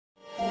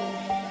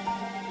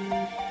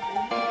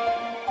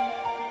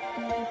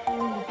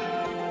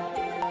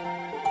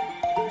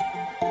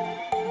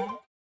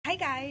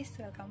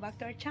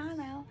to our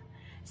channel.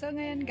 So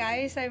ngayon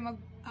guys ay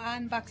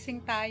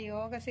mag-unboxing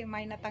tayo kasi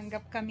may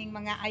natanggap kaming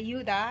mga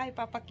ayuda.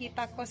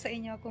 Ipapakita ko sa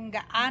inyo kung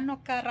gaano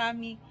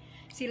karami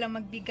sila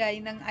magbigay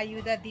ng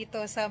ayuda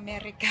dito sa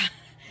Amerika.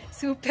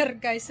 Super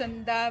guys,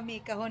 ang dami,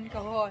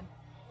 kahon-kahon.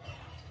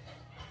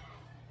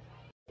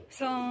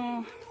 So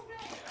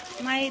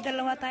may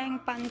dalawa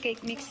tayong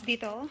pancake mix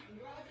dito.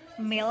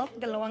 Milk,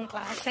 dalawang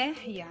klase.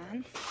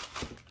 Yan.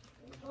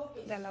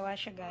 Dalawa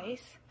siya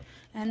guys.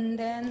 And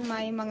then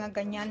may mga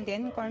ganyan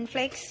din,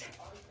 cornflakes.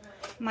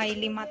 May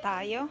 5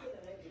 tayo.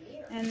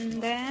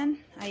 And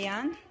then,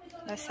 ayan,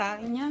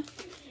 lasagna.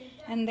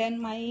 And then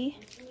may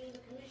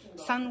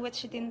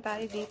sandwich din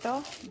tayo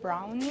dito,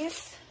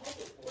 brownies.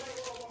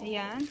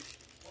 Ayan.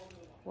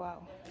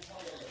 Wow.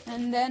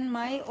 And then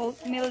may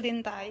oatmeal din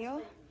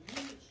tayo.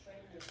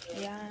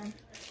 Ayan.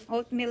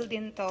 Oatmeal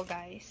din to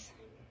guys.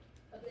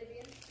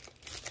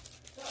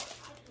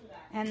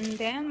 And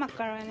then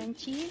macaroni and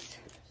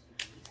cheese.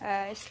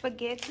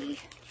 Spaghetti,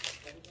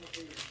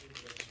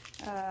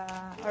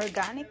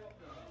 organic,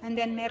 and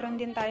then meron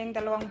din tayong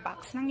 2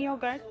 box ng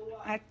yogurt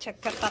at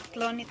saka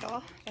 3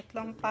 nito, 3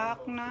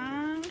 pack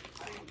ng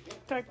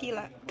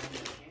tortilla.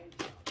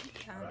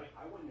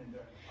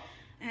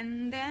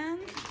 And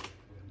then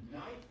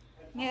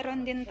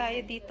meron din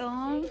tayo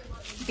ditong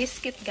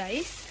biscuit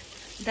guys,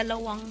 2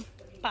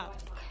 pack.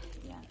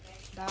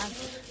 Yan.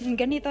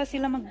 Ganito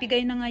sila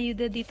magbigay ng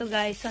ayuda dito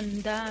guys,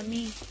 ang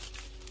dami.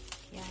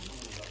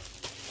 Yan.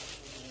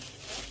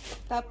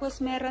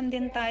 Tapos, meron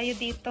din tayo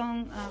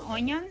ditong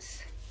onions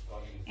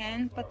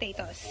and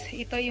potatoes.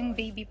 Ito yung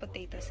baby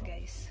potatoes,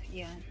 guys.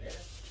 Yan.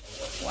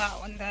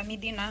 Wow, ang dami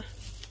din ah.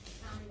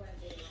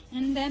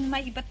 And then,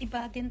 may iba't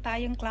iba din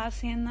tayong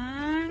klase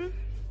ng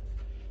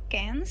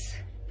cans.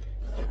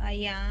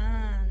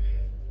 Ayan.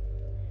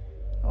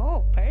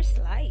 Oh, per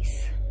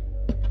slice.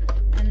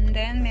 And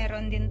then,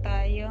 meron din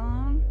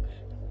tayong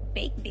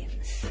baked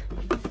beans.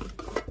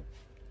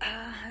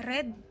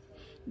 Red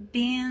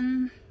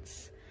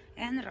beans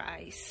and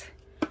rice.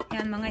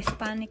 Yan, mga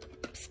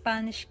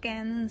Spanish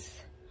canned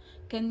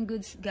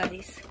goods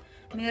guys.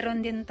 Meron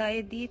din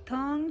tayo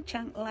ditong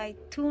chunk like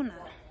tuna.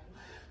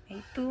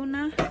 May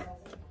tuna.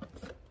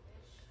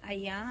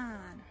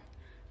 Ayan.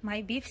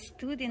 May beef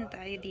stew din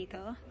tayo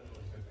dito.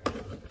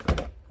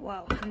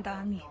 Wow, ang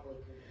dami.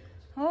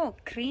 Oh,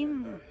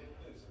 cream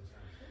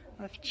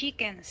of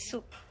chicken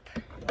soup.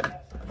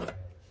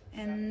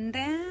 And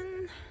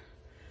then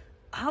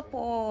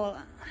apple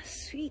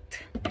sweet.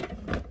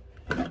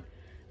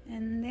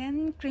 And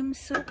then, cream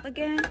soup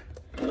again.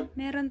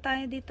 Meron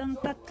tayo ditong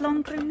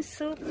 3 cream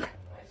soup.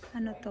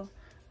 Ano to?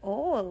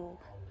 Oh!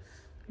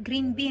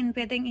 Green bean.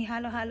 Pwedeng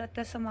ihalo-halo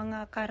to sa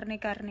mga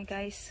karne-karne,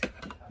 guys.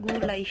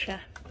 Gulay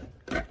siya.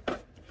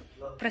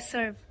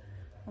 Preserve.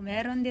 O,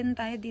 meron din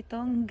tayo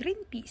ditong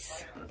green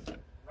peas.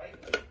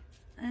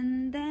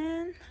 And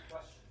then,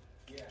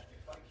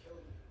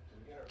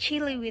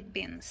 chili with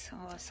beans.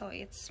 Oh, so,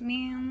 it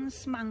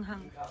means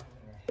manghang.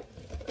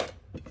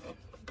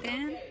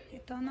 Then,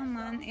 ito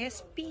naman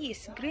is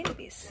peas, green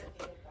peas.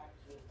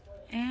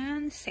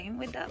 And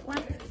same with that one.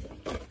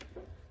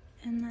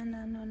 And then,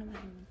 ano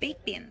naman,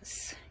 baked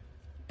beans.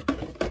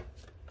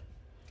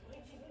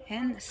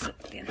 And soup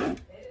din.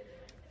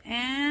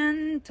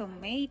 And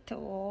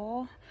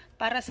tomato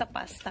para sa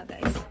pasta,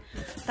 guys.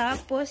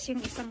 Tapos,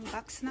 yung isang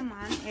box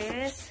naman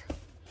is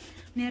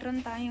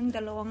meron tayong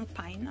 2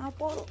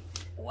 pineapple.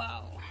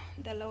 Wow,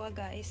 2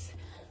 guys.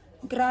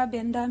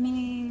 Grabe, ang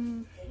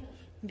daming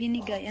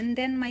binigay. And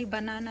then, may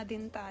banana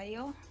din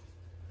tayo.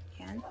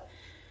 Yan.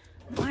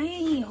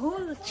 May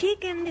whole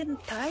chicken din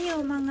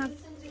tayo, mga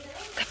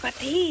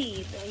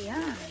kapatid.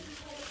 Ayan.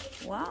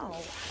 Wow.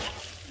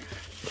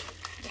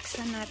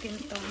 Buksan natin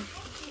itong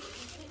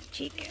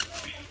chicken.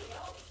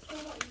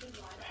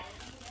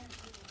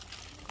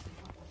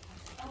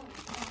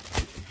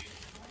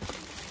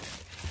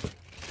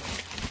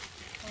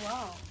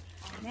 Wow.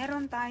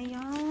 Meron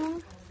tayong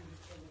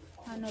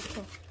ano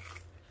to?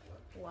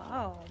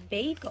 Wow.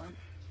 Bacon.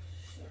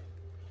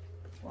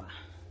 Wow.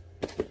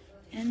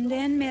 And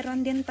then,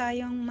 meron din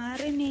tayong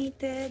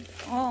marinated.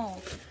 Oh,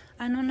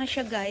 ano na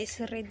siya guys?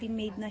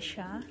 Ready-made na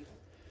siya.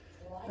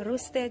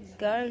 Roasted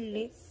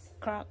garlic,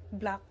 cracked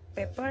black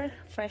pepper,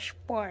 fresh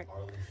pork.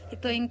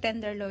 Ito yung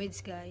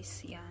tenderloins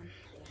guys. Yan.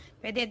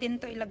 Pwede din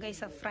to ilagay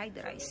sa fried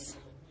rice.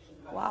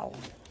 Wow.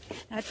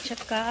 At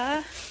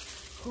saka,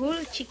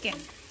 whole chicken.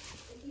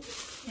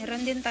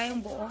 Meron din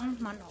tayong buong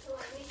manok.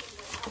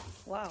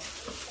 Wow.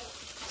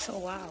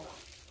 So, wow.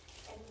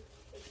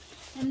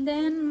 And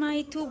then,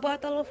 may 2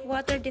 bottle of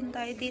water din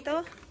tayo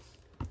dito.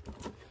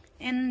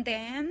 And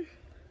then,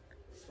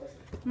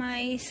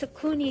 may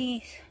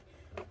sukuni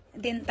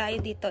din tayo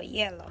dito.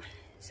 Yellow.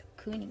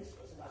 Sukuni.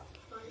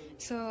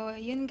 So,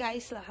 yun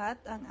guys,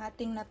 lahat ang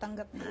ating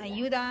natanggap na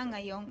ayuda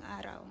ngayong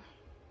araw.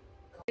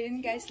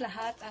 Yun guys,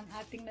 lahat ang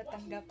ating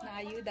natanggap na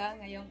ayuda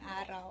ngayong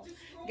araw.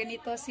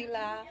 Ganito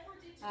sila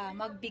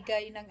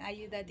magbigay ng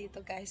ayuda dito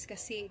guys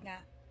kasi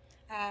nga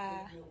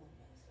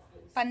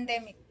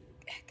pandemic.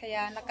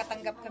 Kaya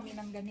nakatanggap kami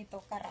ng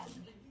ganito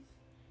karami.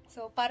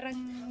 So,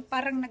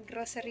 parang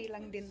nag-grocery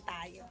lang din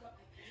tayo.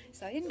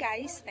 So, yun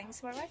guys. Thanks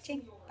for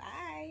watching.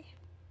 Bye!